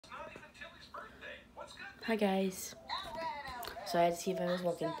Hi guys. So I had to see if I was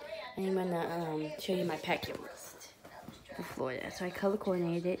working. And I'm gonna show you my packing list for Florida. So I color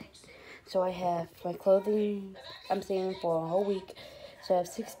coordinated it. So I have my clothing I'm saving for a whole week. So I have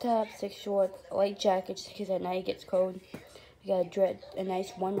 6 tops, 6 shorts, a light jacket just in case at night it gets cold. You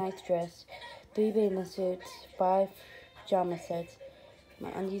got one nice dress, 3 bathing suits, 5 pajama sets,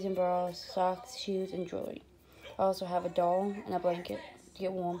 my undies and bras, socks, shoes, and jewelry. I also have a doll and a blanket to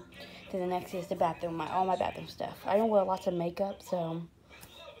get warm. Then the next is the bathroom, all my bathroom stuff. I don't wear lots of makeup, so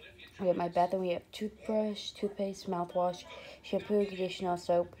we have my bathroom. We have toothbrush, toothpaste, mouthwash, shampoo, conditioner,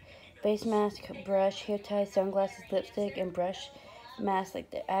 soap, face mask, brush, hair tie, sunglasses, lipstick, and brush mask like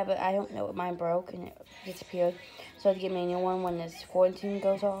that. I don't know, mine broke and it disappeared, so I have to get me a new one when this quarantine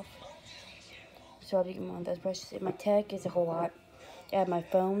goes off. So I have to get one of those brushes. My tech is a whole lot. I have my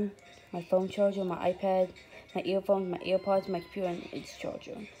phone charger, my iPad, my earphones, my AirPods, my computer, and its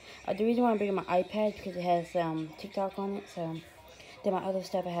charger. The reason why I'm bringing my iPad is because it has TikTok on it. So then my other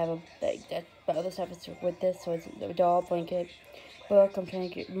stuff, I have my other stuff is with this. So it's the doll, blanket, book. I'm trying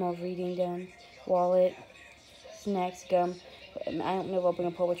to get more reading done. Wallet, snacks, gum. I don't know if I'll bring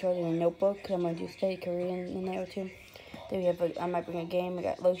a portable charger and a notebook. I'm gonna do study Korean in there too. Then we have I might bring a game. I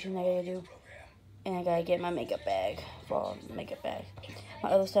got lotion I gotta do. And I gotta get my makeup bag, makeup bag. My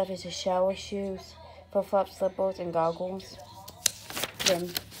other stuff is just shower shoes, flip-flops, slippers, and goggles.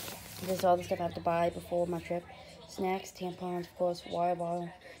 Then this is all the stuff I have to buy before my trip. Snacks, tampons, of course, water bottle,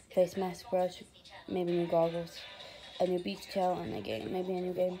 face mask, brush, maybe new goggles, a new beach towel, and a game, maybe a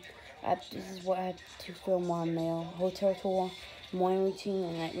new game. This is what I have to film while I'm there. Hotel tour, morning routine,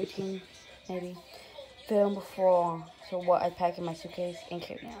 and night routine, maybe. Film before, so what I pack in my suitcase and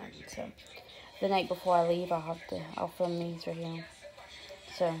carry on. So the night before I leave, I'll film these right here.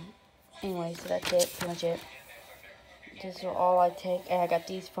 So, anyway, so that's it, pretty much it. This is all I take, and I got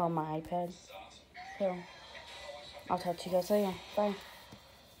these from my iPad. So, I'll talk to you guys later. Bye.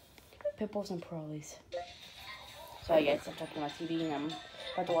 Pitbulls and Pearlies. So, I guess I'm talking about TV, and I'm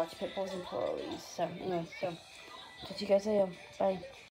about to watch Pitbulls and Pearlies. So, anyway, talk to you guys later. Bye.